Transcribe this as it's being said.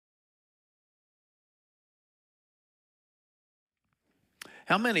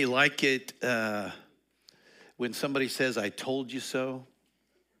How many like it when somebody says, I told you so?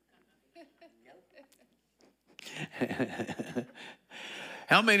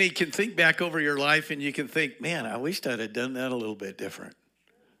 How many can think back over your life and you can think, man, I wish I'd have done that a little bit different?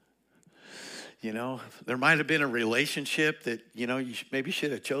 You know, there might have been a relationship that, you know, you maybe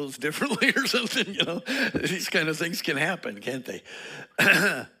should have chose differently or something, you know. These kind of things can happen, can't they?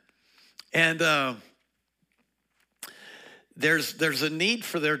 And there's a need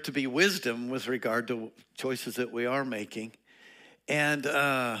for there to be wisdom with regard to choices that we are making. And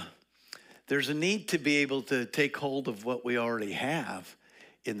there's a need to be able to take hold of what we already have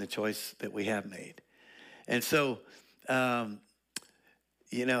in the choice that we have made. And so,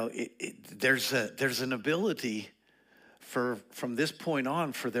 you know, there's an ability from this point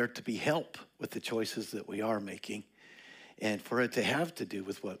on for there to be help with the choices that we are making and for it to have to do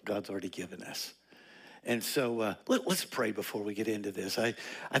with what God's already given us. And so let's pray before we get into this.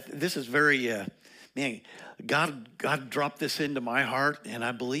 This is very, man, God dropped this into my heart, and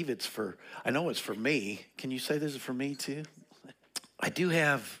I believe I know it's for me. Can you say this is for me too? I do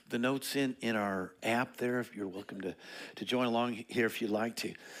have the notes in our app there. If you're welcome to join along here if you'd like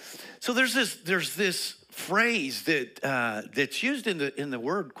to. So there's this phrase that's used in the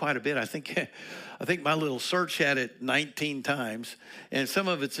Word quite a bit. I think my little search had it 19 times, and some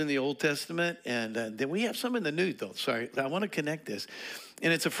of it's in the Old Testament, and then we have some in the New, though. Sorry, I want to connect this.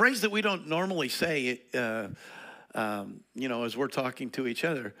 And it's a phrase that we don't normally say, you know, as we're talking to each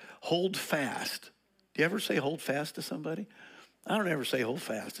other. Hold fast. Do you ever say hold fast to somebody? I don't ever say hold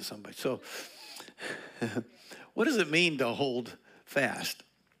fast to somebody. So what does it mean to hold fast?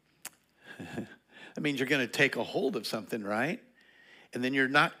 That means you're going to take a hold of something, right? And then you're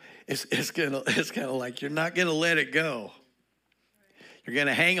not, it's kind of like you're not going to let it go. You're going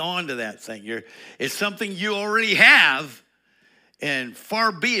to hang on to that thing. It's something you already have, and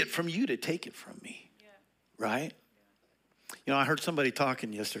far be it from you to take it from me, right? You know, I heard somebody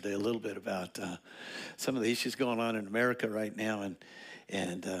talking yesterday a little bit about some of the issues going on in America right now,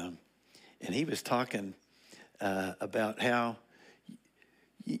 and he was talking about how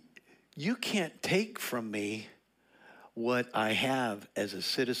you can't take from me what I have as a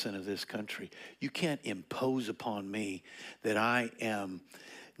citizen of this country. You can't impose upon me that I am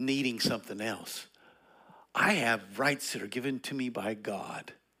needing something else. I have rights that are given to me by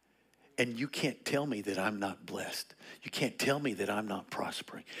God. And you can't tell me that I'm not blessed. You can't tell me that I'm not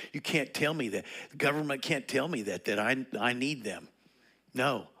prospering. You can't tell me that. The government can't tell me that I need them.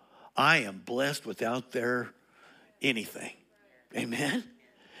 No, I am blessed without their anything. Amen?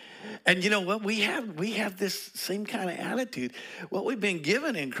 And you know what? We have this same kind of attitude. What we've been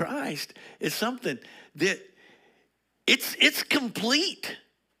given in Christ is something that it's complete.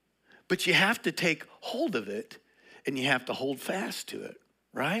 But you have to take hold of it, and you have to hold fast to it,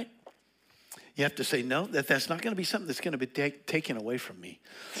 right? You have to say, no, that's not going to be something that's going to be taken away from me.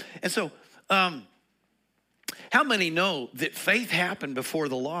 And so, how many know that faith happened before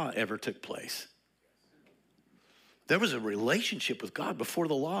the law ever took place? There was a relationship with God before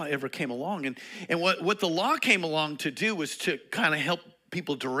the law ever came along. And what the law came along to do was to kind of help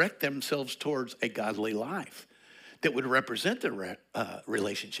people direct themselves towards a godly life that would represent their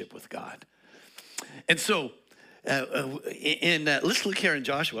relationship with God. And so, let's look here in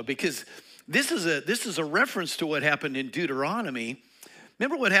Joshua, because this is a reference to what happened in Deuteronomy.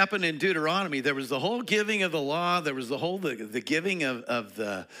 Remember what happened in Deuteronomy? There was the whole giving of the law. There was the giving of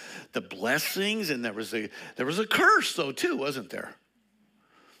the blessings, and there was a curse though too, wasn't there?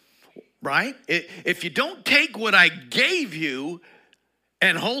 Right? If you don't take what I gave you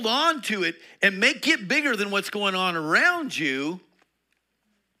and hold on to it and make it bigger than what's going on around you,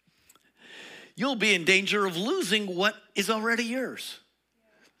 you'll be in danger of losing what is already yours.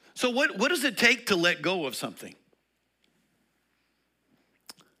 So what does it take to let go of something?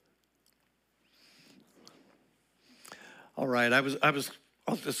 All right, I'll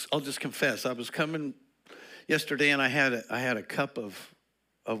just confess. I was coming yesterday, and I had a cup of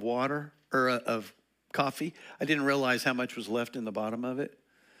water or of coffee. I didn't realize how much was left in the bottom of it,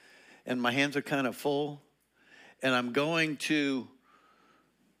 and my hands are kind of full, and I'm going to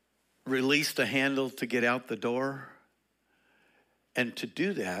release the handle to get out the door. And to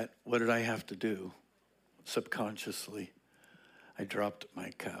do that, what did I have to do? Subconsciously, I dropped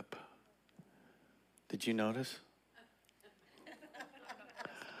my cup. Did you notice?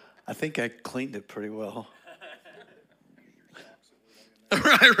 I think I cleaned it pretty well.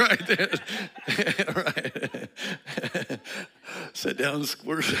 Right there. Right. Sit down,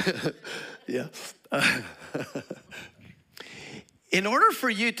 squirt. Yeah. In order for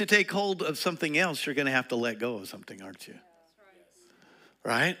you to take hold of something else, you're going to have to let go of something, aren't you?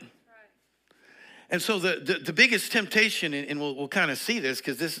 right? And so the biggest temptation, and we'll kind of see this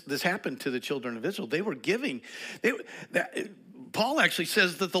because this happened to the children of Israel. They were giving. Paul actually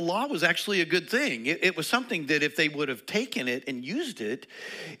says that the law was actually a good thing. It was something that if they would have taken it and used it,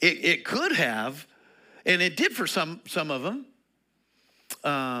 it could have, and it did for some of them.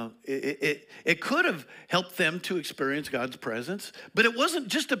 It could have helped them to experience God's presence, but it wasn't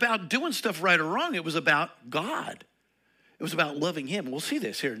just about doing stuff right or wrong. It was about God. It was about loving him. We'll see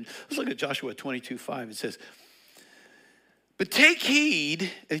this here. Let's look at Joshua 22:5. It says, but take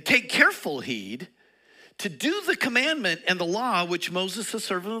careful heed to do the commandment and the law which Moses, the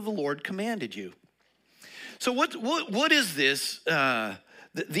servant of the Lord, commanded you. So what is this? The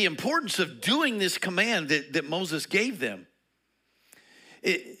importance of doing this command that Moses gave them.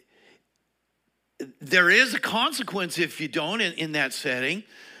 There is a consequence if you don't in that setting.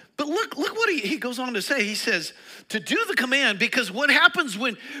 But look what he goes on to say. He says, to do the command, because what happens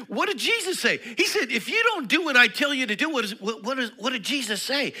what did Jesus say? He said, if you don't do what I tell you to do, what did Jesus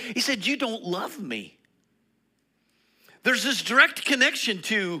say? He said, you don't love me. There's this direct connection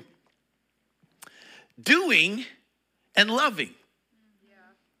to doing and loving. Yeah.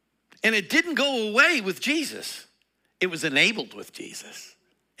 And it didn't go away with Jesus. It was enabled with Jesus.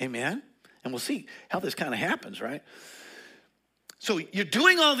 Amen? And we'll see how this kind of happens, right? So you're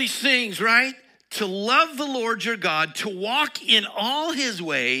doing all these things, right? To love the Lord your God, to walk in all his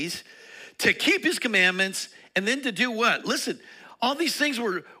ways, to keep his commandments, and then to do what? Listen, all these things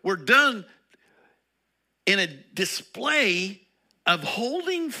were done in a display of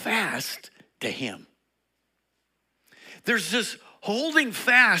holding fast to him. There's this holding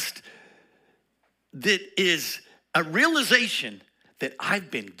fast that is a realization that I've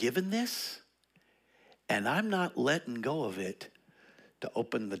been given this, and I'm not letting go of it to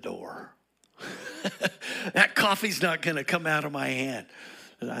open the door. That coffee's not going to come out of my hand.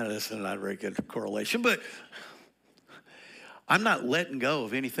 That's not a very good correlation, but I'm not letting go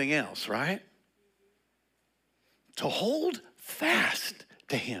of anything else, right? To hold fast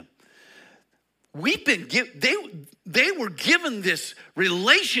to him. They were given this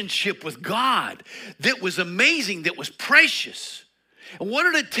relationship with God that was amazing, that was precious. And what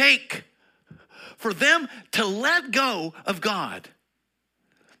did it take for them to let go of God?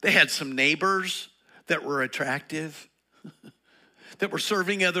 They had some neighbors that were attractive, that were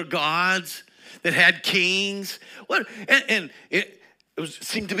serving other gods, that had kings. And it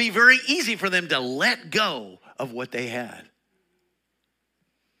seemed to be very easy for them to let go of what they had.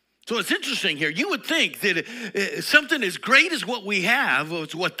 So it's interesting here. You would think that something as great as what we have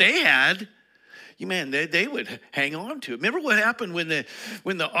was what they had. They would hang on to it. Remember what happened when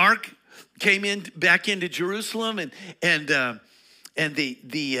the ark came back into Jerusalem and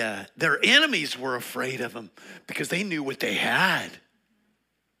their enemies were afraid of them because they knew what they had.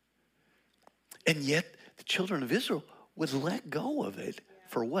 And yet the children of Israel would let go of it.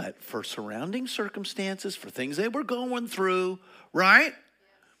 For what? For surrounding circumstances, for things they were going through, right?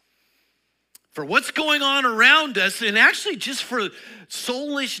 For what's going on around us, and actually just for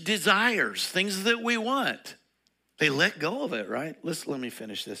soulish desires, things that we want. They let go of it, right? Let me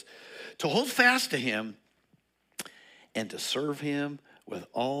finish this. To hold fast to him and to serve him with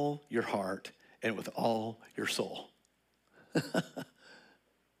all your heart and with all your soul.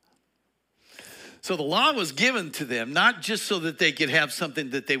 So the law was given to them, not just so that they could have something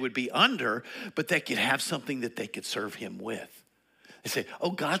that they would be under, but they could have something that they could serve him with. They say,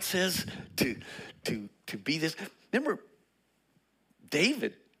 oh, God says to be this. Remember,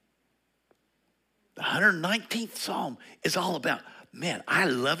 David, the 119th Psalm is all about, man, I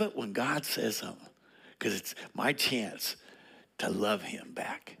love it when God says something because it's my chance to love him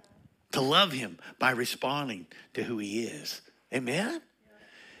back, to love him by responding to who he is. Amen?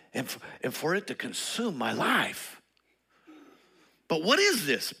 And for it to consume my life. But what is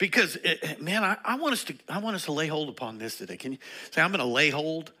this? Because, man, I want us to lay hold upon this today. Can you say, I'm going to lay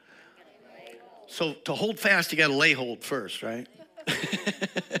hold? So to hold fast, you got to lay hold first, right?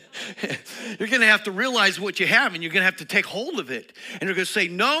 You're going to have to realize what you have, and you're going to have to take hold of it. And you're going to say,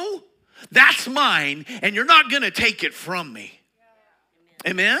 no, that's mine, and you're not going to take it from me.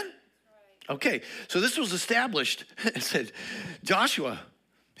 Amen? Okay, so this was established. It said, Joshua,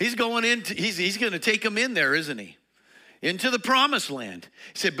 he's going to take them in there, isn't he? Into the promised land.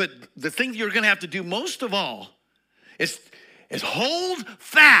 He said, but the thing you're going to have to do most of all is hold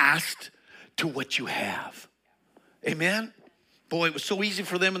fast to what you have. Amen? Boy, it was so easy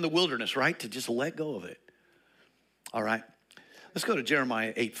for them in the wilderness, right? To just let go of it. All right. Let's go to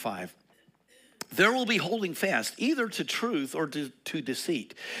Jeremiah 8:5. There will be holding fast either to truth or to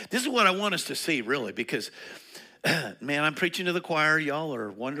deceit. This is what I want us to see, really, because Man, I'm preaching to the choir. Y'all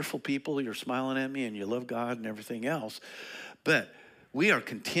are wonderful people. You're smiling at me and you love God and everything else. But we are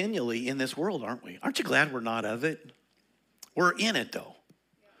continually in this world, aren't we? Aren't you glad we're not of it? We're in it, though.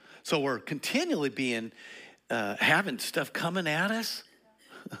 So we're continually being, having stuff coming at us.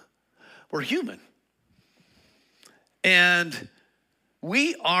 We're human. And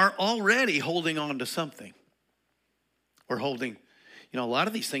we are already holding on to something. We're holding, a lot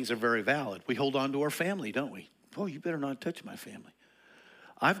of these things are very valid. We hold on to our family, don't we? Oh, you better not touch my family.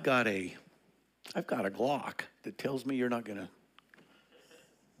 I've got a Glock that tells me you're not going to.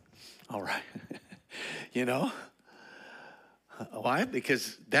 All right. Why?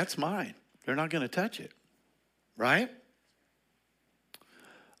 Because that's mine. They're not going to touch it. Right?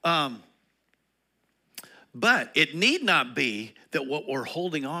 But it need not be that what we're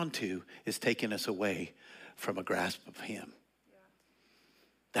holding on to is taking us away from a grasp of Him. Yeah.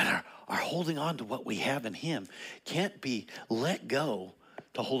 That our holding on to what we have in Him can't be let go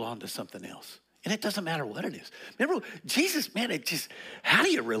to hold on to something else. And it doesn't matter what it is. Remember, Jesus, man, how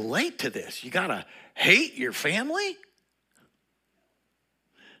do you relate to this? You got to hate your family?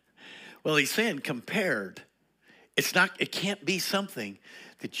 Well, he's saying compared. It can't be something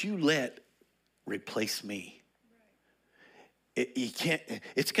that you let replace me.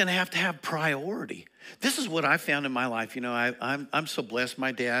 It's going to have priority. This is what I found in my life. I'm so blessed.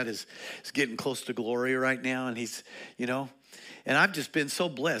 My dad is getting close to glory right now. And he's, and I've just been so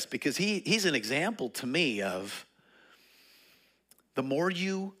blessed because he's an example to me of the more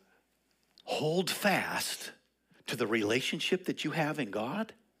you hold fast to the relationship that you have in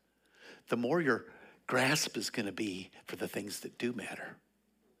God, the more your grasp is going to be for the things that do matter.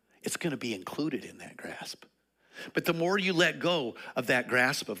 It's going to be included in that grasp. But the more you let go of that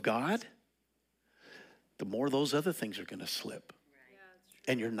grasp of God, the more those other things are going to slip.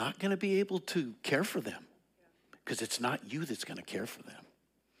 And you're not going to be able to care for them because it's not you that's going to care for them.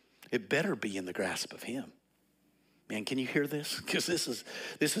 It better be in the grasp of Him. Man, can you hear this? Because this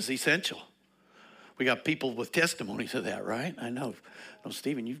is essential. We got people with testimonies of that, right? I know.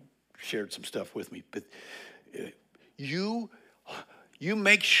 Stephen, you've shared some stuff with me, but you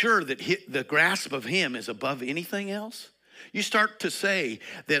make sure that the grasp of Him is above anything else. You start to say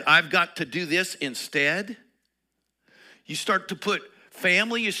that I've got to do this instead. You start to put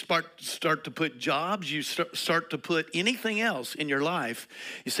family, you start to put jobs, you start to put anything else in your life.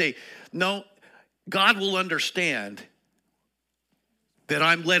 You say, no, God will understand that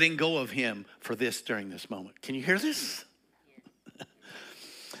I'm letting go of Him for this during this moment. Can you hear this?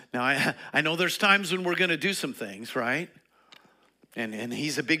 Now, I know there's times when we're going to do some things, right? And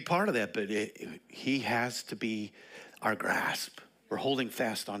He's a big part of that, but He has to be our grasp. We're holding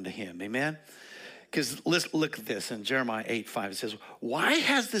fast onto Him. Amen? Because let's look at this in Jeremiah 8:5. It says, why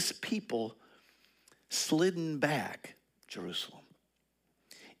has this people slidden back, Jerusalem,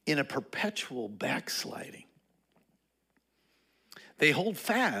 in a perpetual backsliding? They hold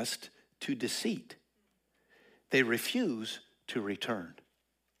fast to deceit. They refuse to return.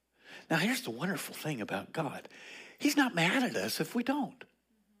 Now, here's the wonderful thing about God. He's not mad at us if we don't.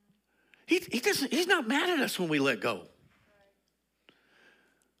 He's not mad at us when we let go.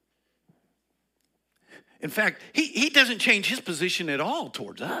 In fact, he doesn't change His position at all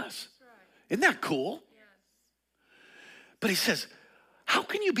towards us. Isn't that cool? But He says, how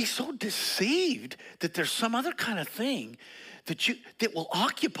can you be so deceived that there's some other kind of thing that will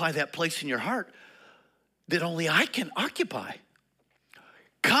occupy that place in your heart that only I can occupy?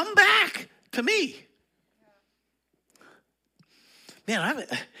 Come back to me. Man,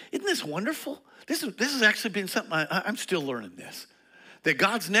 isn't this wonderful? This has actually been something I'm still learning this. That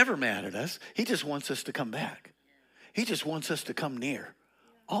God's never mad at us. He just wants us to come back. He just wants us to come near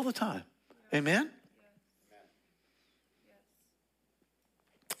all the time. Amen?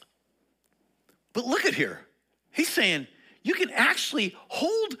 But look at here. He's saying you can actually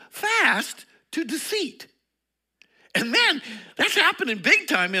hold fast to deceit. And man, that's happening big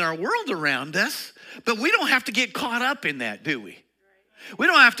time in our world around us. But we don't have to get caught up in that, do we? We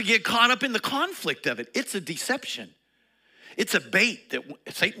don't have to get caught up in the conflict of it. It's a deception. It's a bait that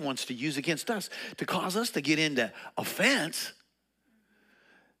Satan wants to use against us to cause us to get into offense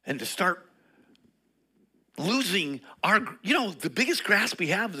and to start losing the biggest grasp we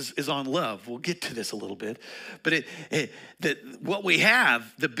have is on love. We'll get to this a little bit. But what we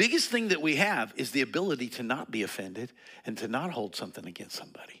have, the biggest thing that we have is the ability to not be offended and to not hold something against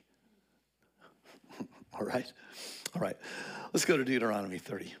somebody. All right? All right. Let's go to Deuteronomy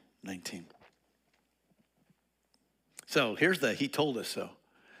 30:19. So here's He told us so.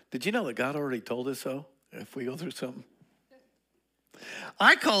 Did you know that God already told us so if we go through something?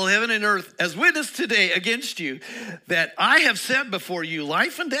 I call heaven and earth as witness today against you that I have set before you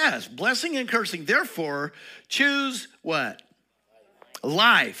life and death, blessing and cursing. Therefore, choose what?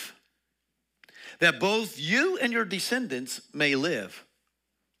 Life, that both you and your descendants may live.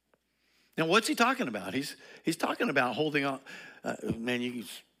 Now, what's he talking about? He's talking about holding on. Man, you can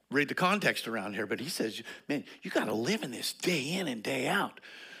read the context around here, but he says, man, you got to live in this day in and day out.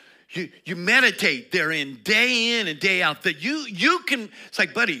 You meditate therein day in and day out, that you can, it's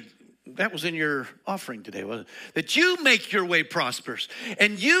like, buddy, that was in your offering today, wasn't it? That you make your way prosperous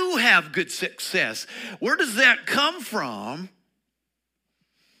and you have good success. Where does that come from?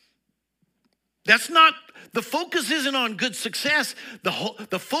 That's not, the focus isn't on good success.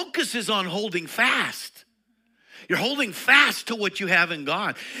 The focus is on holding fast. You're holding fast to what you have in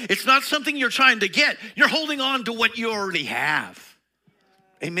God. It's not something you're trying to get. You're holding on to what you already have.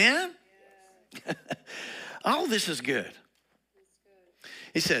 Amen? All this is good.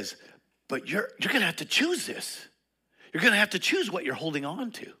 He says, but you're going to have to choose this. You're going to have to choose what you're holding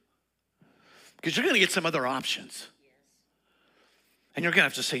on to. Because you're going to get some other options. And you're going to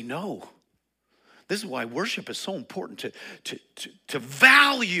have to say no. This is why worship is so important, to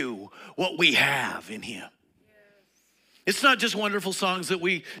value what we have in him. It's not just wonderful songs that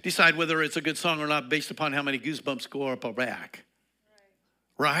we decide whether it's a good song or not based upon how many goosebumps go up our back.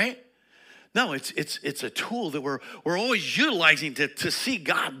 Right? No, it's a tool that we're always utilizing to see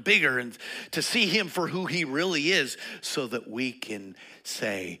God bigger and to see him for who he really is, so that we can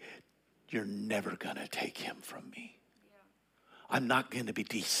say, you're never going to take him from me. I'm not going to be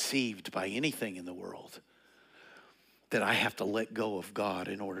deceived by anything in the world, that I have to let go of God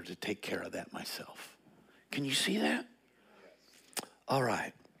in order to take care of that myself. Can you see that? All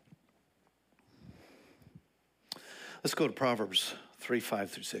right. Let's go to Proverbs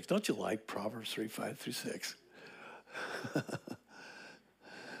 3:5-6. Don't you like Proverbs 3:5-6?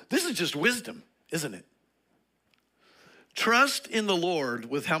 This is just wisdom, isn't it? Trust in the Lord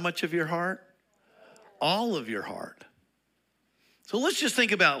with how much of your heart? All of your heart. So let's just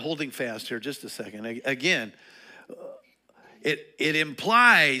think about holding fast here just a second. Again, it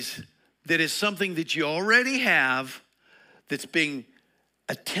implies that it's something that you already have that's being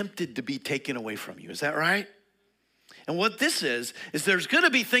attempted to be taken away from you. Is that right? And what this is there's going to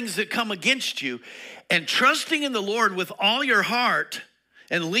be things that come against you, and trusting in the Lord with all your heart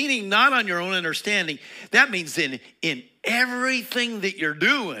and leaning not on your own understanding, that means in everything that you're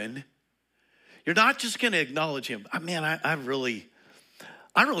doing, you're not just going to acknowledge him. Man, I really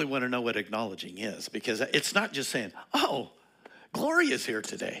want to know what acknowledging is, because it's not just saying, oh, Gloria's here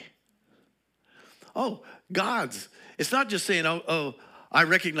today. Oh, it's not just saying, oh, I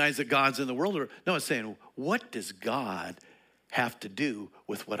recognize that God's in the world. No, it's saying, what does God have to do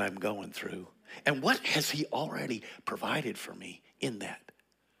with what I'm going through? And what has he already provided for me in that?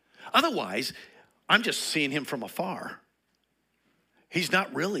 Otherwise, I'm just seeing him from afar. He's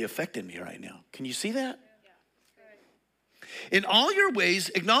not really affecting me right now. Can you see that? In all your ways,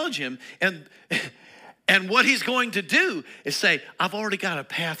 acknowledge him. And what he's going to do is say, I've already got a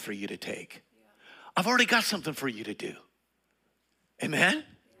path for you to take. I've already got something for you to do. Amen?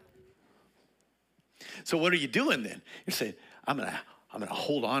 So what are you doing then? You're saying, I'm gonna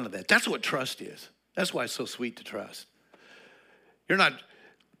hold on to that. That's what trust is. That's why it's so sweet to trust. You're not,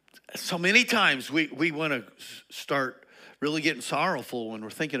 so many times we want to start really getting sorrowful when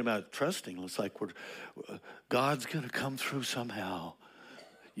we're thinking about trusting. It's like God's gonna come through somehow.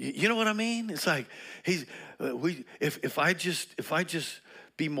 You know what I mean? It's like if I just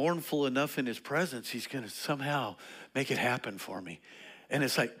be mournful enough in his presence, he's going to somehow make it happen for me. And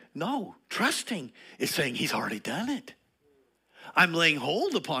it's like, no, trusting is saying he's already done it. I'm laying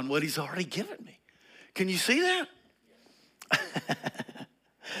hold upon what he's already given me. Can you see that?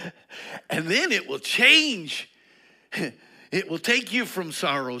 And then it will change. It will take you from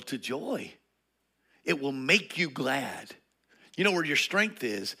sorrow to joy. It will make you glad. You know where your strength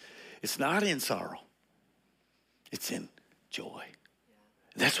is? It's not in sorrow. It's in joy.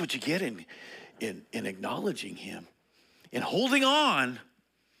 That's what you get in acknowledging him. In holding on,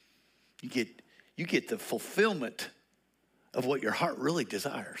 you get the fulfillment of what your heart really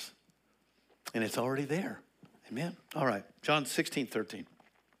desires. And it's already there. Amen. All right. John 16:13.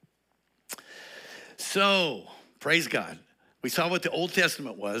 So, praise God. We saw what the Old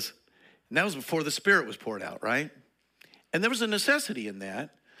Testament was, and that was before the Spirit was poured out, right? And there was a necessity in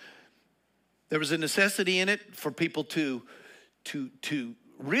that. There was a necessity in it for people to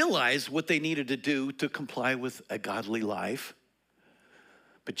realize what they needed to do to comply with a godly life.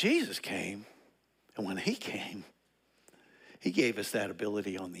 But Jesus came, and when he came, he gave us that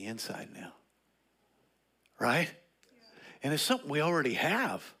ability on the inside now. Right? And it's something we already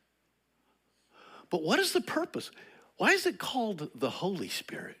have. But what is the purpose? Why is it called the Holy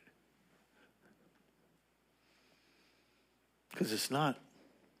Spirit? Because it's not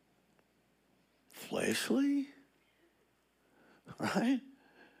fleshly, right?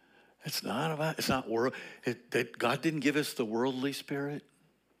 It's not world. God didn't give us the worldly spirit,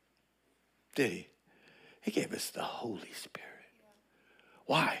 did he? He gave us the Holy Spirit.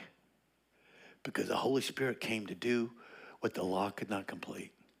 Why? Because the Holy Spirit came to do what the law could not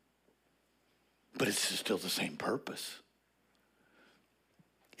complete. But it's still the same purpose.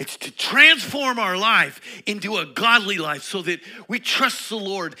 It's to transform our life into a godly life so that we trust the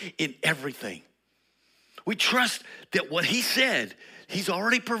Lord in everything. We trust that what he said, he's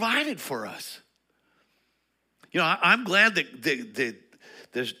already provided for us. You know, I'm glad that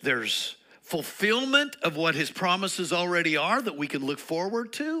there's fulfillment of what his promises already are that we can look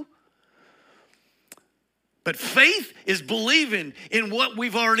forward to. But faith is believing in what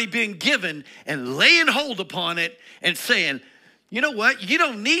we've already been given and laying hold upon it and saying, you know what? You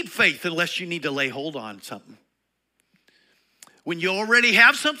don't need faith unless you need to lay hold on something. When you already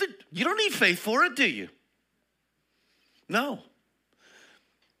have something, you don't need faith for it, do you? No.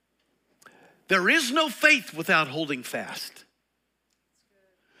 There is no faith without holding fast.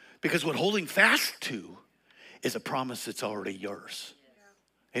 Because what holding fast to is a promise that's already yours.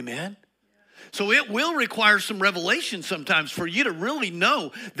 Yeah. Amen? Yeah. So it will require some revelation sometimes for you to really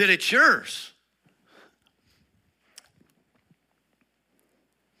know that it's yours.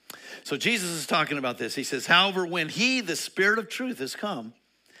 So Jesus is talking about this. He says, however, when he, the Spirit of truth, has come,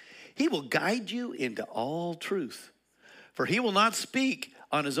 he will guide you into all truth. For he will not speak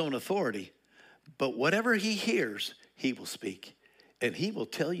on his own authority, but whatever he hears, he will speak. And he will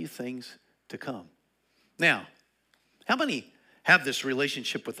tell you things to come. Now, how many have this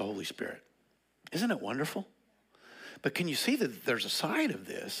relationship with the Holy Spirit? Isn't it wonderful? But can you see that there's a side of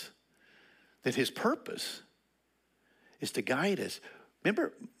this, that his purpose is to guide us?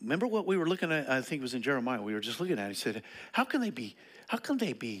 Remember what we were looking at? I think it was in Jeremiah. We were just looking at it. He said, how can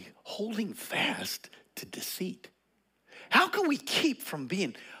they be holding fast to deceit? How can we keep from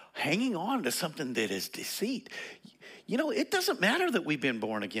hanging on to something that is deceit? You know, it doesn't matter that we've been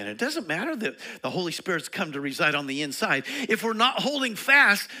born again. It doesn't matter that the Holy Spirit's come to reside on the inside if we're not holding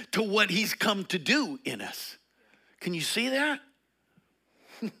fast to what he's come to do in us. Can you see that?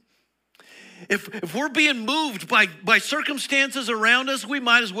 If we're being moved by circumstances around us, we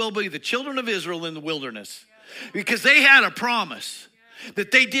might as well be the children of Israel in the wilderness. Because they had a promise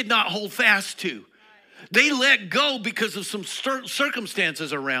that they did not hold fast to. They let go because of some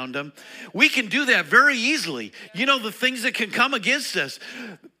circumstances around them. We can do that very easily. You know, the things that can come against us,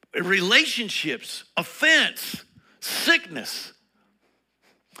 relationships, offense, sickness.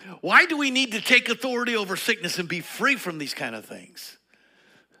 Why do we need to take authority over sickness and be free from these kind of things?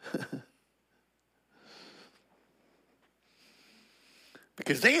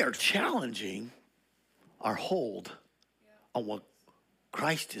 Because they are challenging our hold on what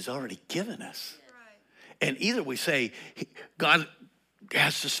Christ has already given us. And either we say, God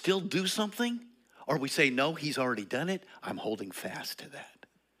has to still do something, or we say, no, he's already done it. I'm holding fast to that.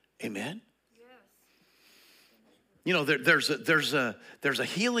 Amen? Yes. You know, there's a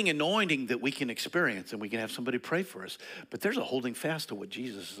healing anointing that we can experience, and we can have somebody pray for us. But there's a holding fast to what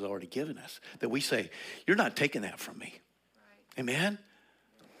Jesus has already given us, that we say, you're not taking that from me. Right. Amen?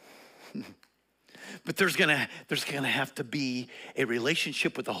 But there's gonna have to be a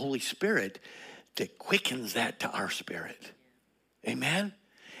relationship with the Holy Spirit that quickens that to our spirit. Amen?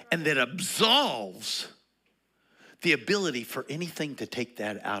 And that absolves the ability for anything to take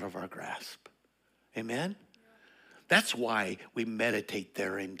that out of our grasp. Amen? That's why we meditate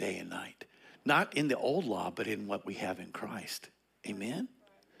therein day and night. Not in the old law, but in what we have in Christ. Amen?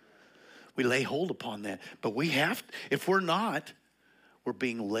 We lay hold upon that. But we have, if we're not, we're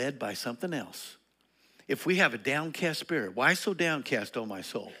being led by something else. If we have a downcast spirit, why so downcast, O my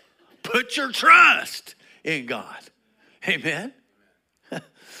soul? Put your trust in God. Amen?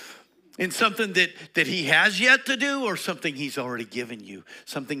 In something that he has yet to do or something he's already given you.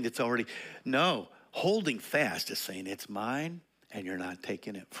 Something that's already, no. Holding fast is saying it's mine and you're not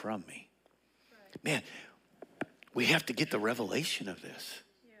taking it from me. Right. Man, we have to get the revelation of this.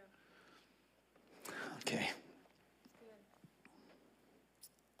 Yeah. Okay.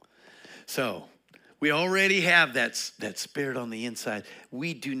 So, we already have that spirit on the inside.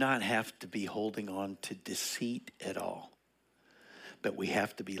 We do not have to be holding on to deceit at all. But we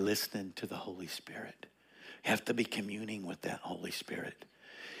have to be listening to the Holy Spirit. We have to be communing with that Holy Spirit.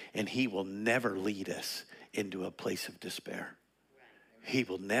 And he will never lead us into a place of despair. He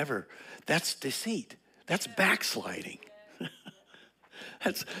will never. That's deceit. That's backsliding.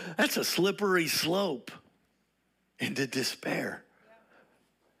 That's a slippery slope into despair.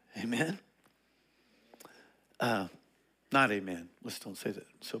 Amen? Not amen. Let's don't say that.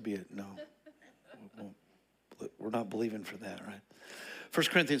 So be it. No. We're not believing for that, right? 1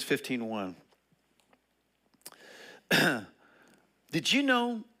 Corinthians 15:1. Did you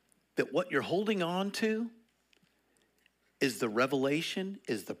know that what you're holding on to is the revelation,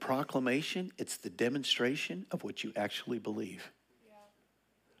 is the proclamation, it's the demonstration of what you actually believe? Yeah.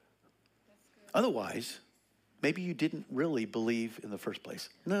 Otherwise, maybe you didn't really believe in the first place.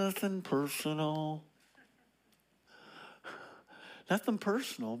 Nothing personal. Nothing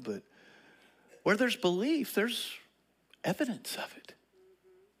personal, but where there's belief, there's evidence of it.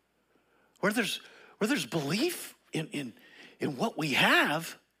 Where there's belief in what we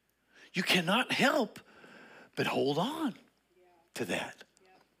have, you cannot help but hold on to that.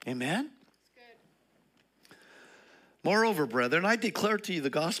 Amen? Moreover, brethren, I declare to you the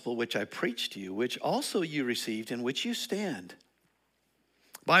gospel which I preached to you, which also you received, in which you stand,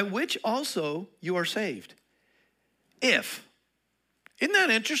 by which also you are saved. Isn't that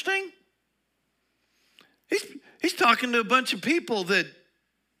interesting? He's talking to a bunch of people that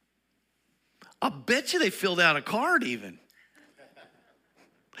I'll bet you they filled out a card even.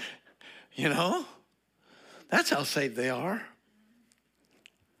 You know? That's how saved they are.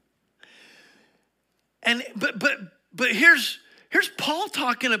 And but here's Paul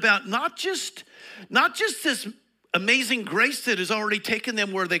talking about not just this amazing grace that has already taken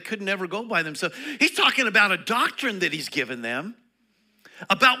them where they could never go by themselves. He's talking about a doctrine that he's given them,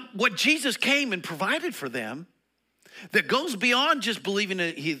 about what Jesus came and provided for them, that goes beyond just believing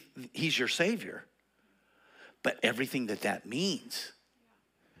that he's your Savior, but everything that means.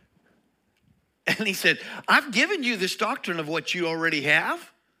 And he said, I've given you this doctrine of what you already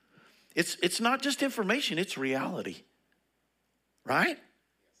have. It's not just information, it's reality. Right?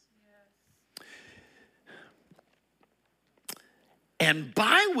 Yes. And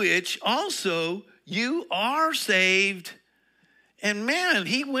by which also you are saved. And man,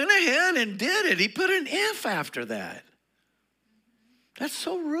 he went ahead and did it. He put an if after that. That's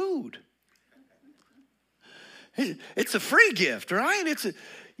so rude. It's a free gift, right?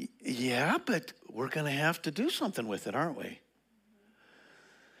 Yeah, but we're going to have to do something with it, aren't we?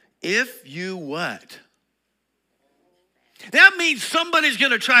 If you what? That means somebody's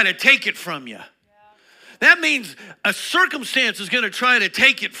going to try to take it from you. That means a circumstance is going to try to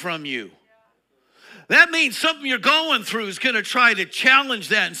take it from you. That means something you're going through is going to try to challenge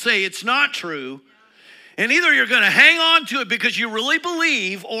that and say it's not true. And either you're going to hang on to it because you really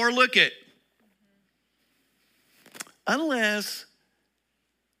believe, or look it. Unless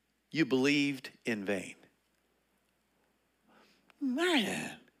you believed in vain.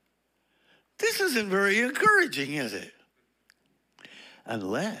 Man, this isn't very encouraging, is it?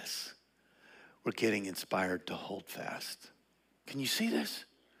 Unless we're getting inspired to hold fast. Can you see this?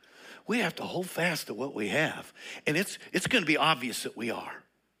 We have to hold fast to what we have. And it's going to be obvious that we are.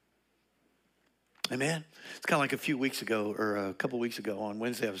 Amen? It's kind of like a few weeks ago, or a couple weeks ago on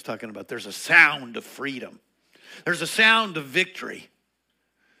Wednesday, I was talking about there's a sound of freedom. There's a sound of victory.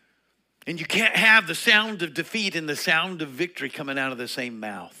 And you can't have the sound of defeat and the sound of victory coming out of the same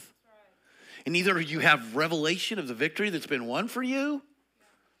mouth. And either you have revelation of the victory that's been won for you,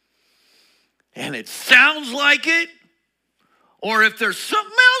 and it sounds like it, or if there's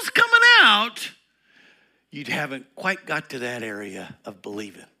something else coming out, you haven't quite got to that area of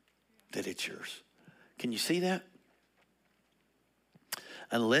believing that it's yours. Can you see that?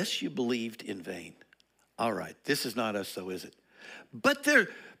 Unless you believed in vain. All right, this is not us though, is it? But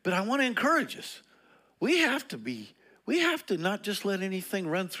I want to encourage us. We have to not just let anything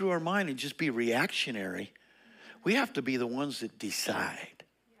run through our mind and just be reactionary. We have to be the ones that decide.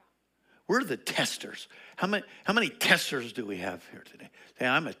 We're the testers. How many testers do we have here today? Say,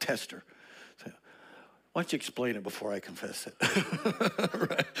 I'm a tester. So, why don't you explain it before I confess it?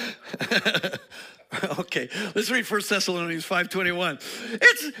 Okay, let's read 1 Thessalonians 5:21.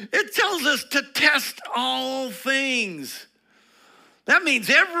 It tells us to test all things. That means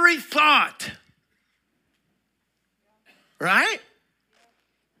every thought. Right?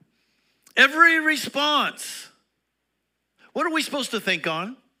 Every response. What are we supposed to think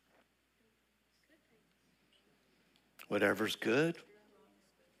on? Whatever's good,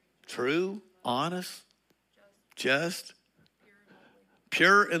 true, honest, just,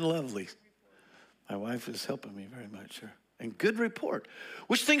 pure and lovely. My wife is helping me very much here. And good report.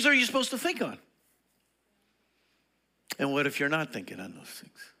 Which things are you supposed to think on? And what if you're not thinking on those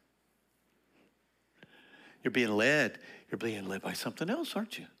things? You're being led by something else,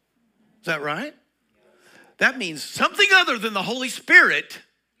 aren't you? Is that right? That means something other than the Holy Spirit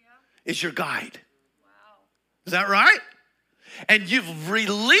is your guide. Wow. Is that right? And you've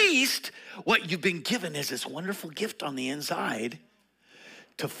released what you've been given as this wonderful gift on the inside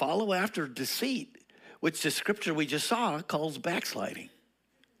to follow after deceit, which the scripture we just saw calls backsliding.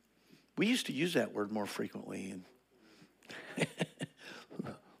 We used to use that word more frequently.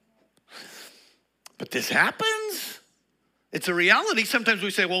 But this happens. It's a reality. Sometimes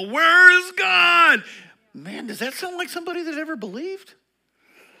we say, well, where is God? Man, does that sound like somebody that ever believed?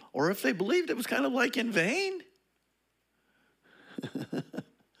 Or if they believed, it was kind of like in vain.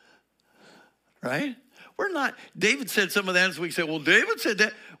 Right? We're not. David said some of that, as we say, well, David said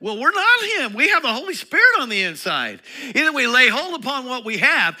that. Well, we're not him. We have the Holy Spirit on the inside. Either we lay hold upon what we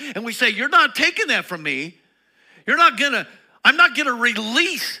have and we say, you're not taking that from me. I'm not going to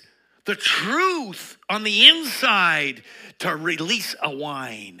release the truth on the inside to release a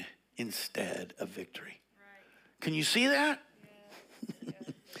wine instead of victory. Right. Can you see that? Yeah.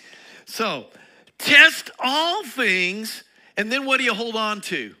 So, test all things, and then what do you hold on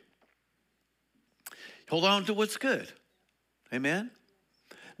to? Hold on to what's good. Amen?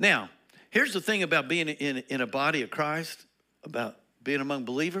 Now, here's the thing about being in a body of Christ, about being among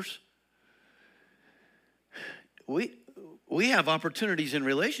believers. We have opportunities in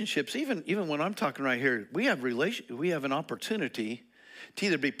relationships, even when I'm talking right here, we have an opportunity to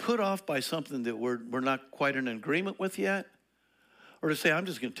either be put off by something that we're not quite in agreement with yet, or to say, I'm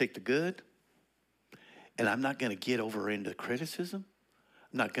just going to take the good, and I'm not going to get over into criticism.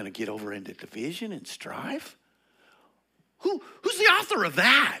 I'm not going to get over into division and strife. Who's the author of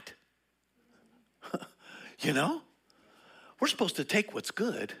that? You know? We're supposed to take what's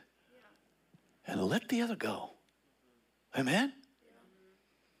good and let the other go. Amen?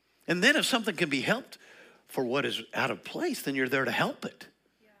 And then if something can be helped for what is out of place, then you're there to help it.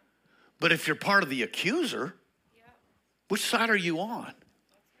 But if you're part of the accuser, which side are you on?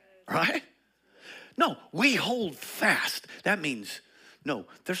 Right? No, we hold fast. That means, no,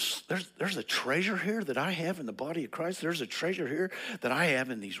 there's a treasure here that I have in the body of Christ. There's a treasure here that I have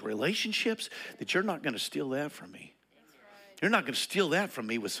in these relationships that you're not going to steal that from me. You're not going to steal that from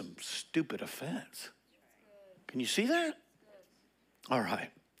me with some stupid offense. Can you see that? All right.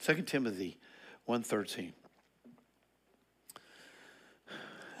 2 Timothy 1:13.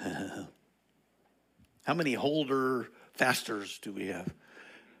 How many holder fasters do we have?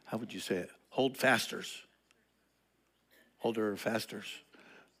 How would you say it? Hold fasters. Holder fasters.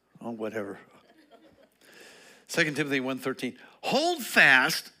 Oh, whatever. 2 Timothy 1:13. Hold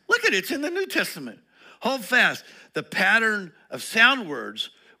fast. Look at it. It's in the New Testament. Hold fast the pattern of sound words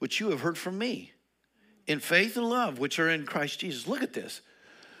which you have heard from me in faith and love which are in Christ Jesus. Look at this.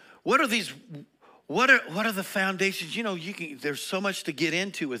 What are these? What are the foundations? You know, there's so much to get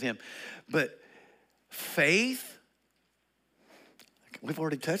into with him. But faith, we've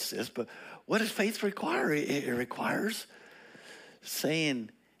already touched this, but what does faith require? It requires seeing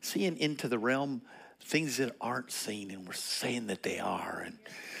into the realm things that aren't seen, and we're saying that they are, and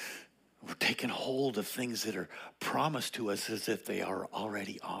we're taking hold of things that are promised to us as if they are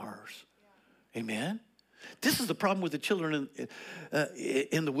already ours. Yeah. Amen? This is the problem with the children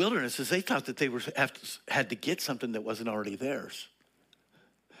in the wilderness, is they thought that they had to get something that wasn't already theirs.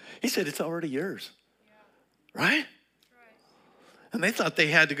 He said, it's already yours. Yeah. Right? And they thought they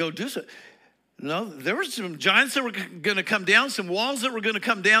had to go do something. No, there were some giants that were going to come down, some walls that were going to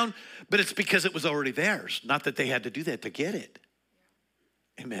come down, but it's because it was already theirs. Not that they had to do that to get it.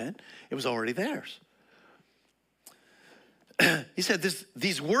 Amen? It was already theirs. He said,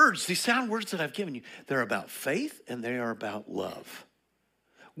 these words, these sound words that I've given you, they're about faith and they are about love,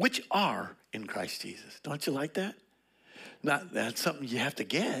 which are in Christ Jesus. Don't you like that? Not that's something you have to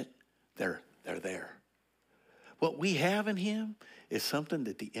get. They're there. What we have in him is something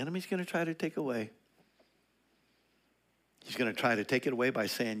that the enemy's going to try to take away. He's going to try to take it away by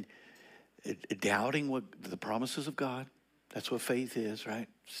saying, doubting what the promises of God. That's what faith is, right?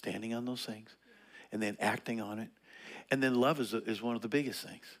 Standing on those things and then acting on it. And then love is one of the biggest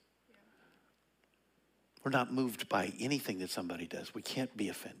things. Yeah. We're not moved by anything that somebody does. We can't be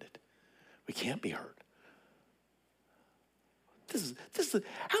offended. We can't be hurt. This is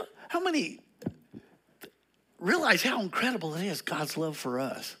how many realize how incredible it is, God's love for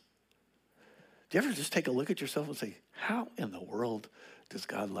us. Do you ever just take a look at yourself and say, how in the world does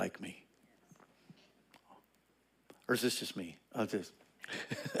God like me? Or is this just me? Oh, this.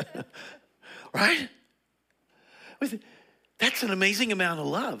 Right? That's an amazing amount of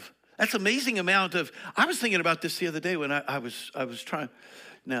love. That's an amazing amount of, I was thinking about this the other day when I was trying.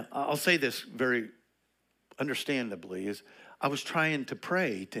 Now, I'll say this very understandably, is I was trying to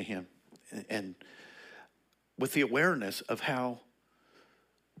pray to him. And with the awareness of how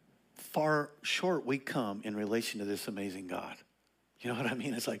far short we come in relation to this amazing God. You know what I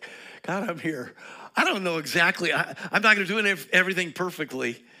mean? It's like, God, I'm here. I don't know exactly. I'm not going to do everything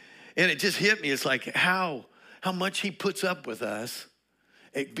perfectly. And it just hit me. It's like how much he puts up with us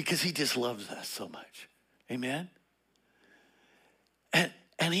because he just loves us so much. Amen? And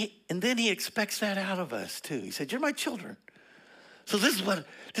then he expects that out of us too. He said, you're my children. So this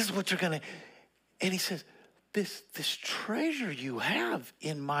is what you're going to, and he says, this treasure you have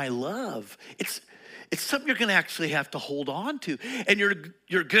in my love, it's something you're going to actually have to hold on to. And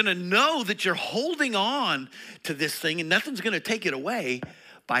you're going to know that you're holding on to this thing and nothing's going to take it away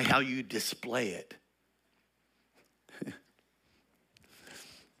by how you display it.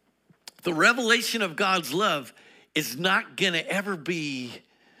 The revelation of God's love is not going to ever be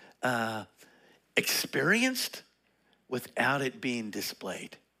experienced without it being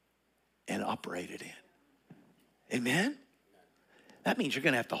displayed and operated in. Amen? That means you're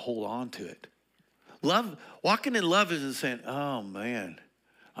going to have to hold on to it. Love, walking in love isn't saying, oh man,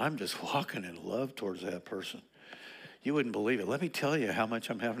 I'm just walking in love towards that person. You wouldn't believe it. Let me tell you how much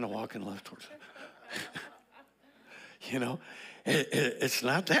I'm having to walk in love towards them. You know, it's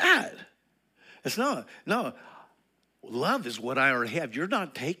not that. It's not. No, love is what I already have. You're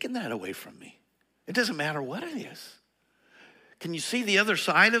not taking that away from me. It doesn't matter what it is. Can you see the other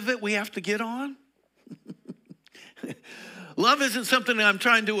side of it we have to get on? Love isn't something that I'm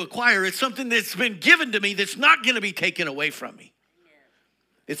trying to acquire. It's something that's been given to me that's not going to be taken away from me.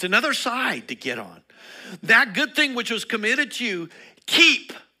 It's another side to get on. That good thing which was committed to you,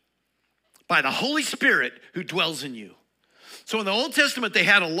 keep by the Holy Spirit who dwells in you. So in the Old Testament, they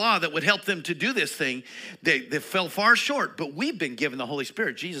had a law that would help them to do this thing. They fell far short, but we've been given the Holy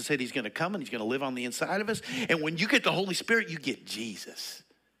Spirit. Jesus said he's going to come and he's going to live on the inside of us. And when you get the Holy Spirit, you get Jesus,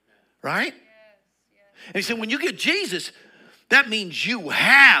 right? Yes. And he said, when you get Jesus, that means you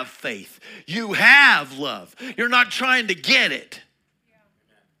have faith. You have love. You're not trying to get it.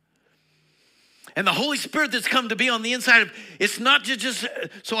 And the Holy Spirit that's come to be on the inside of, it's not just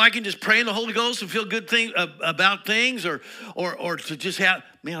so I can just pray in the Holy Ghost and feel good about things or to just have,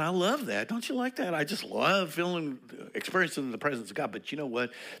 man, I love that. Don't you like that? I just love experiencing the presence of God. But you know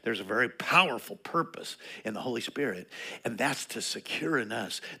what? There's a very powerful purpose in the Holy Spirit. And that's to secure in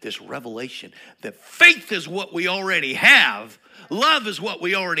us this revelation that faith is what we already have. Love is what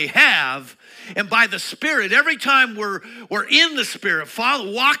we already have. And by the Spirit, every time we're in the Spirit,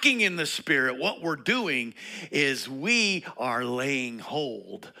 walking in the Spirit, what we're doing is we are laying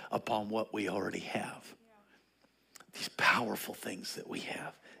hold upon what we already have. These powerful things that we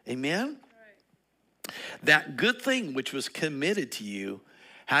have. Amen? Right. That good thing which was committed to you,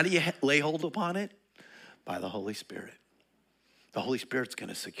 how do you lay hold upon it? By the Holy Spirit. The Holy Spirit's going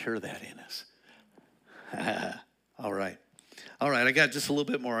to secure that in us. All right. All right, I got just a little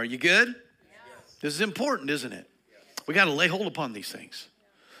bit more. Are you good? Yes. This is important, isn't it? Yes. We got to lay hold upon these things.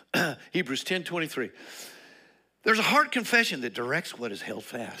 Yeah. Hebrews 10:23. There's a heart confession that directs what is held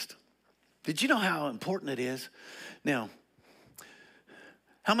fast. Did you know how important it is? Now,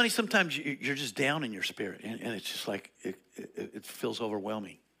 how many sometimes you're just down in your spirit and it's just like it feels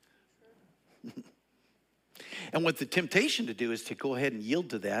overwhelming. And what the temptation to do is to go ahead and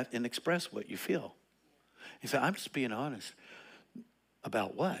yield to that and express what you feel. You say, I'm just being honest.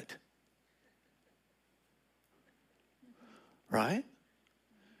 About what? Right?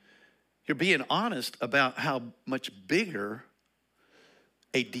 You're being honest about how much bigger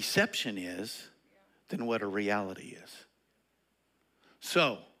a deception is than what a reality is.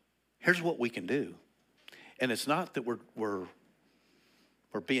 So, here's what we can do. And it's not that we're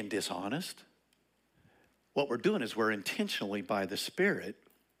being dishonest. What we're doing is we're intentionally, by the Spirit,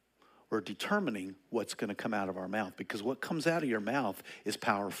 we're determining what's going to come out of our mouth, because what comes out of your mouth is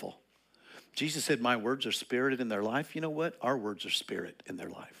powerful. Jesus said, my words are spirit in their life. You know what? Our words are spirit in their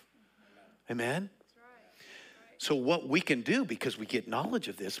life. Amen? That's right. So what we can do, because we get knowledge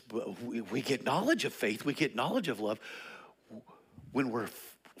of this, we get knowledge of faith, we get knowledge of love, when we're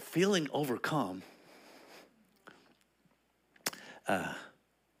feeling overcome,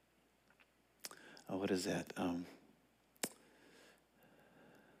 what is that?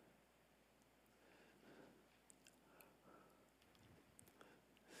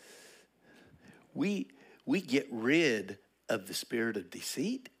 We get rid of the spirit of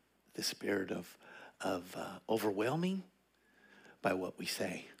deceit, the spirit of overwhelming by what we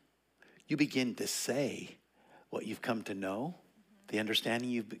say. You begin to say what you've come to know, the understanding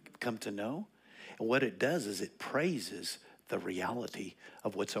you've come to know. And what it does is it praises the reality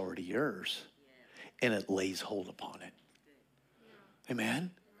of what's already yours. And it lays hold upon it.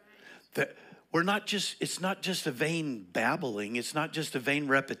 Amen? It's not just a vain babbling. It's not just a vain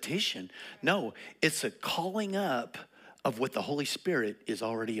repetition. No, it's a calling up of what the Holy Spirit is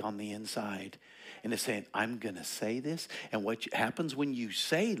already on the inside. And it's saying, I'm going to say this. And what happens when you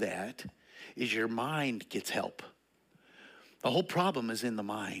say that is your mind gets help. The whole problem is in the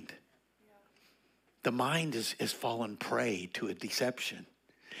mind. The mind is fallen prey to a deception.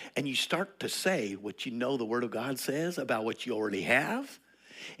 And you start to say what you know the Word of God says about what you already have.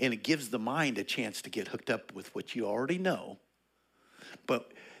 And it gives the mind a chance to get hooked up with what you already know.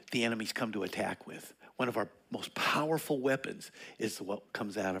 But the enemy's come to attack with. One of our most powerful weapons is what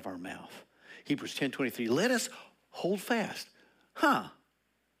comes out of our mouth. Hebrews 10:23, let us hold fast.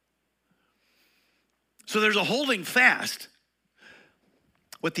 So there's a holding fast.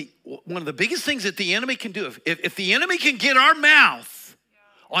 One of the biggest things that the enemy can do, if the enemy can get our mouth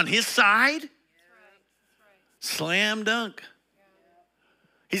on his side, slam dunk.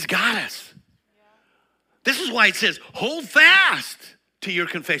 He's got us. This is why it says, hold fast to your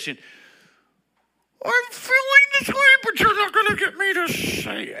confession. I'm feeling this way, but you're not going to get me to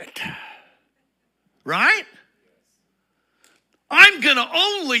say it. Right? I'm going to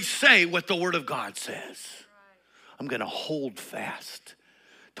only say what the Word of God says. I'm going to hold fast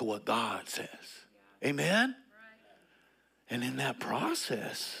to what God says. Amen? And in that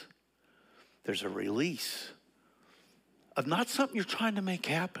process, there's a release of not something you're trying to make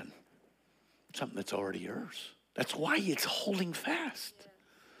happen, something that's already yours. That's why it's holding fast.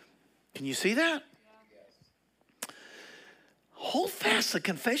 Can you see that? Hold fast the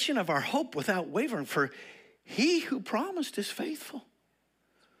confession of our hope without wavering, for he who promised is faithful.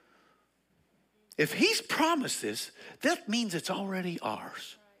 If he's promised this, that means it's already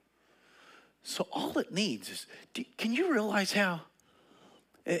ours. So all it needs is, can you realize how,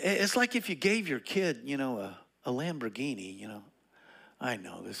 it's like if you gave your kid, a Lamborghini, I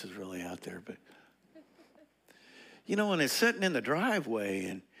know this is really out there, but, when it's sitting in the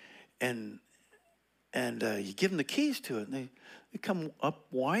driveway and you give them the keys to it, and they come up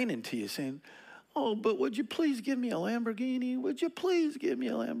whining to you saying, oh, but would you please give me a Lamborghini? Would you please give me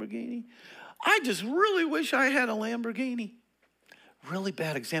a Lamborghini? I just really wish I had a Lamborghini. Really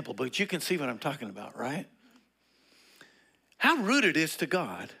bad example, but you can see what I'm talking about, right? How rude it is to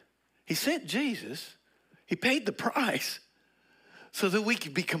God. He sent Jesus. He paid the price so that we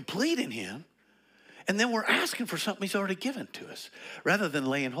could be complete in him. And then we're asking for something he's already given to us rather than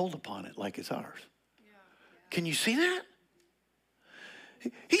laying hold upon it like it's ours. Can you see that?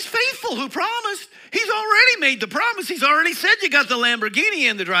 He's faithful who promised. He's already made the promise. He's already said you got the Lamborghini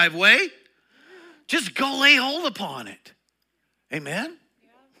in the driveway. Just go lay hold upon it. Amen?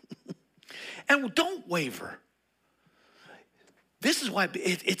 Yeah. And don't waver. This is why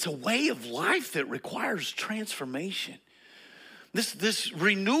it's a way of life that requires transformation. This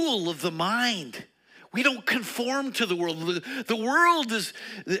renewal of the mind. We don't conform to the world. The world is,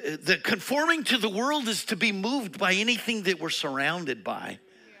 the conforming to the world is to be moved by anything that we're surrounded by.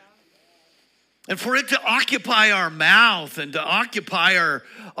 And for it to occupy our mouth and to occupy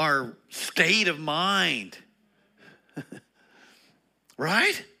our state of mind.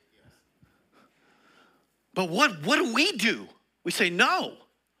 Right? But what do? We say, no,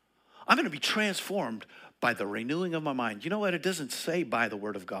 I'm going to be transformed by the renewing of my mind. You know what? It doesn't say by the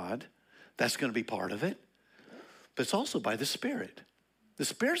Word of God. That's going to be part of it. But it's also by the Spirit. The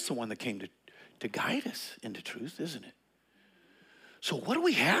Spirit's the one that came to guide us into truth, isn't it? So what do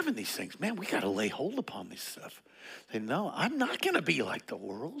we have in these things? Man, we got to lay hold upon this stuff. Say, no, I'm not going to be like the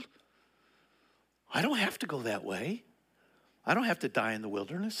world. I don't have to go that way. I don't have to die in the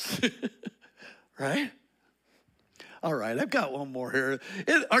wilderness. Right? All right, I've got one more here.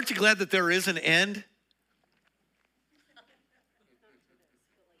 Aren't you glad that there is an end?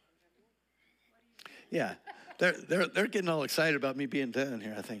 Yeah, they're getting all excited about me being done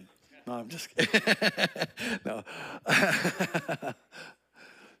here, I think. No, I'm just kidding. No.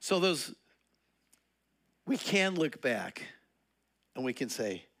 So we can look back and we can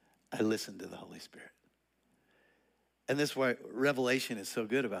say, I listened to the Holy Spirit. And this is why Revelation is so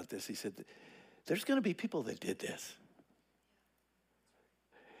good about this. He said, there's going to be people that did this.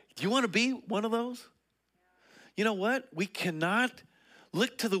 Do you want to be one of those? You know what? We cannot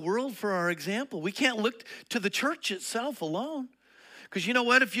look to the world for our example. We can't look to the church itself alone. Because you know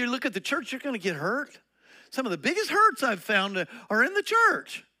what? If you look at the church, you're going to get hurt. Some of the biggest hurts I've found are in the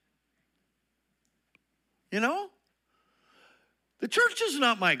church. You know? The church is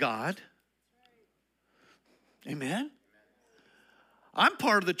not my God. Amen? I'm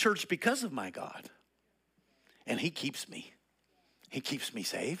part of the church because of my God. And he keeps me. He keeps me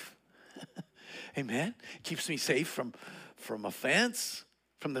safe. Amen? Keeps me safe from offense,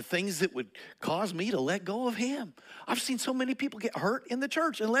 from the things that would cause me to let go of him. I've seen so many people get hurt in the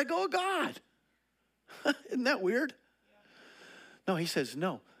church and let go of God. Isn't that weird? No, he says,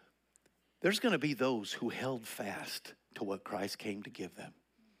 no. There's going to be those who held fast to what Christ came to give them.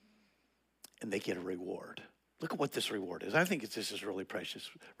 And they get a reward. Look at what this reward is. I think this is really precious.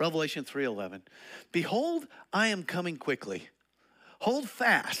 Revelation 3:11. Behold, I am coming quickly. Hold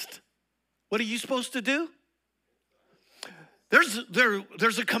fast. What are you supposed to do?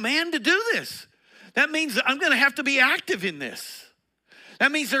 There's a command to do this. That means I'm going to have to be active in this.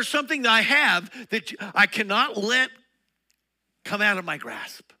 That means there's something that I have that I cannot let come out of my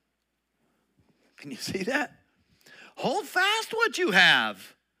grasp. Can you see that? Hold fast what you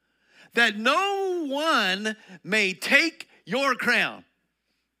have, that no one may take your crown.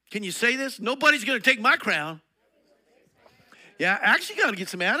 Can you say this? Nobody's going to take my crown. Yeah, actually got to get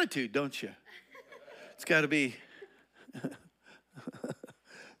some attitude, don't you? It's got to be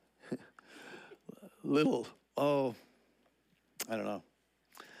little, I don't know.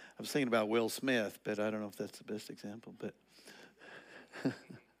 I was thinking about Will Smith, but I don't know if that's the best example. But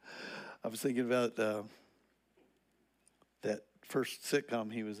I was thinking about that first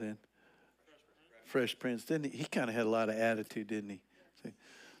sitcom he was in, Fresh Prince. Didn't he? He kind of had a lot of attitude, didn't he? Say,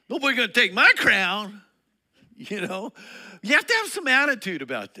 nobody's going to take my crown. You know, you have to have some attitude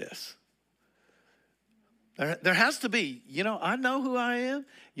about this. There has to be, I know who I am.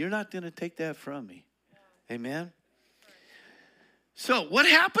 You're not going to take that from me. Amen. So what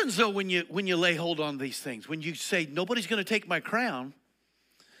happens though when you lay hold on these things? When you say nobody's going to take my crown,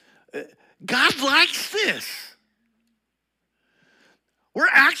 God likes this. We're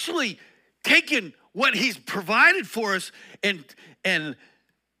actually taking what he's provided for us and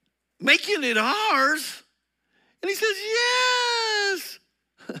making it ours. And he says, yes.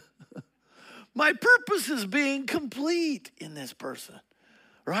 My purpose is being complete in this person,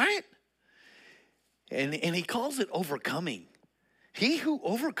 right? And he calls it overcoming. He who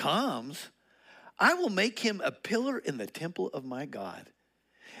overcomes, I will make him a pillar in the temple of my God.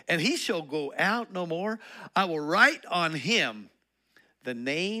 And he shall go out no more. I will write on him the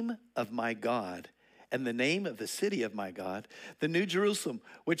name of my God and the name of the city of my God, the New Jerusalem,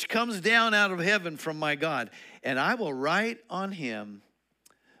 which comes down out of heaven from my God. And I will write on him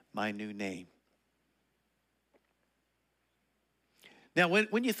my new name. Now,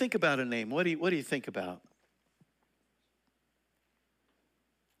 when you think about a name, what do you think about?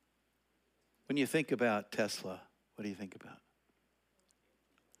 When you think about Tesla, what do you think about?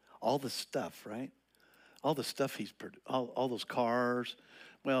 All the stuff, right? All the stuff all those cars.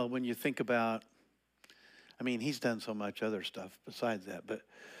 Well, when you think about, he's done so much other stuff besides that. But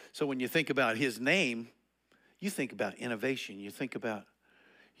so when you think about his name, you think about innovation. You think about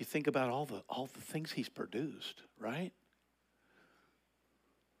all the things he's produced, right?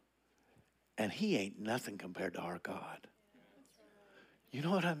 And he ain't nothing compared to our God. You know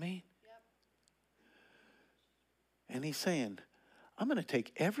what I mean? And he's saying, I'm going to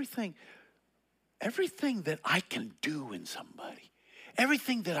take everything that I can do in somebody,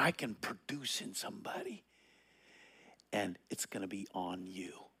 everything that I can produce in somebody, and it's going to be on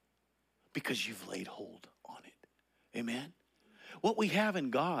you because you've laid hold on it. Amen? What we have in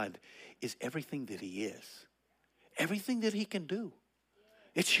God is everything that he is, everything that he can do.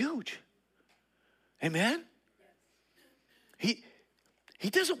 It's huge. Amen? He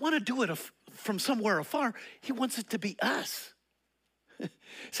doesn't want to do it from somewhere afar. He wants it to be us. He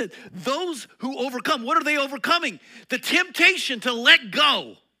said, those who overcome, what are they overcoming? The temptation to let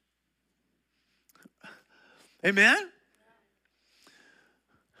go. Amen?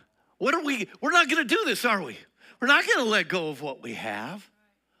 We're not going to do this, are we? We're not going to let go of what we have.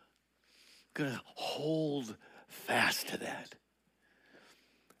 We're going to hold fast to that.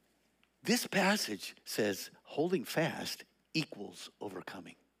 This passage says holding fast equals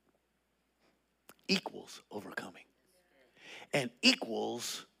overcoming. Equals overcoming. And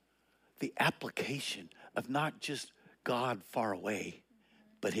equals the application of not just God far away,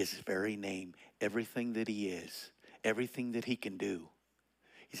 but his very name, everything that he is, everything that he can do.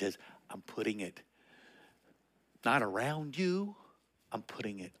 He says, I'm putting it not around you, I'm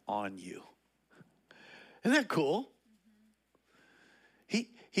putting it on you. Isn't that cool?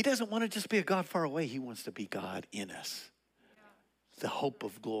 He doesn't want to just be a God far away. He wants to be God in us. The hope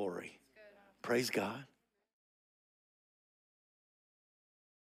of glory. Praise God.